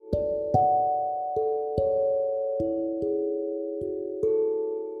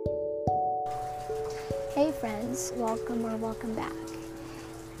friends, welcome back.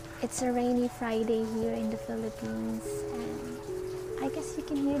 It's a rainy Friday here in the Philippines, and I guess you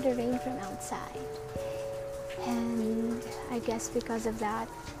can hear the rain from outside. And I guess because of that,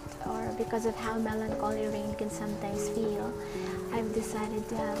 or because of how melancholy rain can sometimes feel, I've decided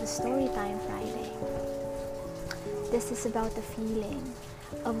to have a story time Friday. This is about the feeling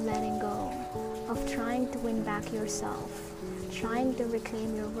of letting go, of trying to win back yourself, trying to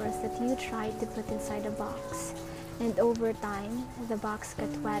reclaim your worth that you tried to put inside a box. And over time, the box got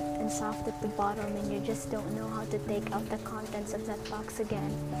wet and soft at the bottom, and you just don't know how to take out the contents of that box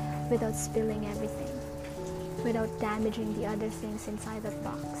again without spilling everything, without damaging the other things inside that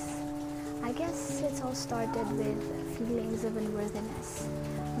box. I guess it's all started with feelings of unworthiness,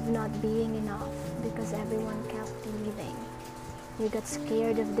 of not being enough because everyone kept leaving. You got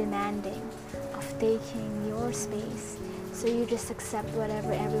scared of demanding, of taking your space, so you just accept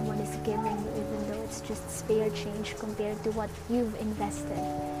whatever everyone is giving you, even though it's just spare change compared to what you've invested.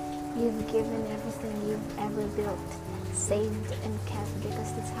 You've given everything you've ever built, saved and kept,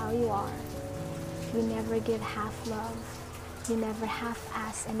 because that's how you are. You never give half love. You never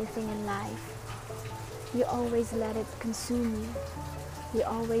half-ass anything in life. You always let it consume you. You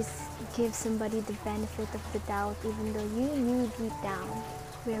always give somebody the benefit of the doubt, even though you knew deep down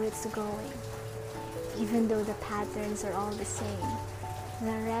where it's going. Even though the patterns are all the same.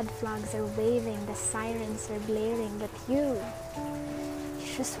 The red flags are waving, the sirens are blaring, but you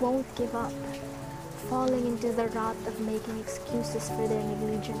just won't give up, falling into the rut of making excuses for their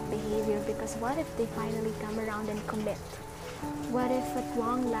negligent behavior, because what if they finally come around and commit? What if at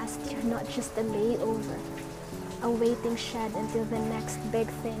long last you're not just a layover, a waiting shed until the next big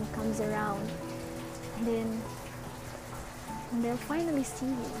thing comes around, and then they'll finally see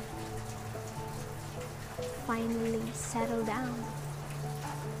you, finally settle down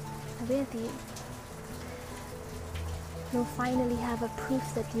with you. You'll finally have a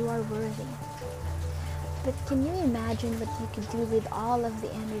proof that you are worthy. But can you imagine what you could do with all of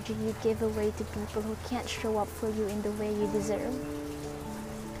the energy you give away to people who can't show up for you in the way you deserve?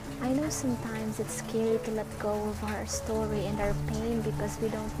 I know sometimes it's scary to let go of our story and our pain because we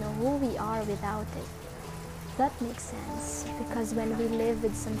don't know who we are without it. That makes sense, because when we live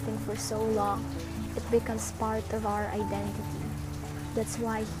with something for so long, it becomes part of our identity. That's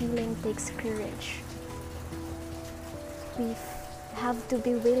why healing takes courage. We have to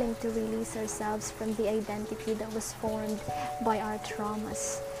be willing to release ourselves from the identity that was formed by our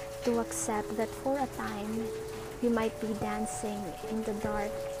traumas, to accept that for a time we might be dancing in the dark,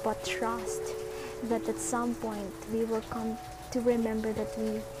 but trust that at some point we will come to remember that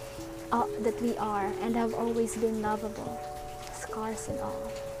we are and have always been lovable, scars and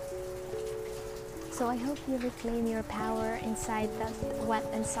all. So I hope you reclaim your power inside that wet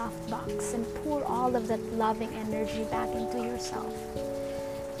and soft box and pour all of that loving energy back into yourself.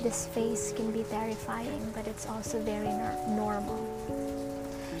 This phase can be terrifying, but it's also very normal.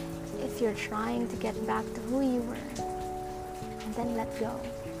 If you're trying to get back to who you were, then let go.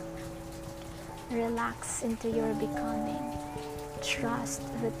 Relax into your becoming. Trust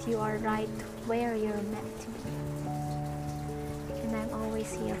that you are right where you're meant to be. And I'm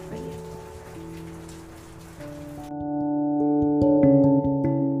always here for you.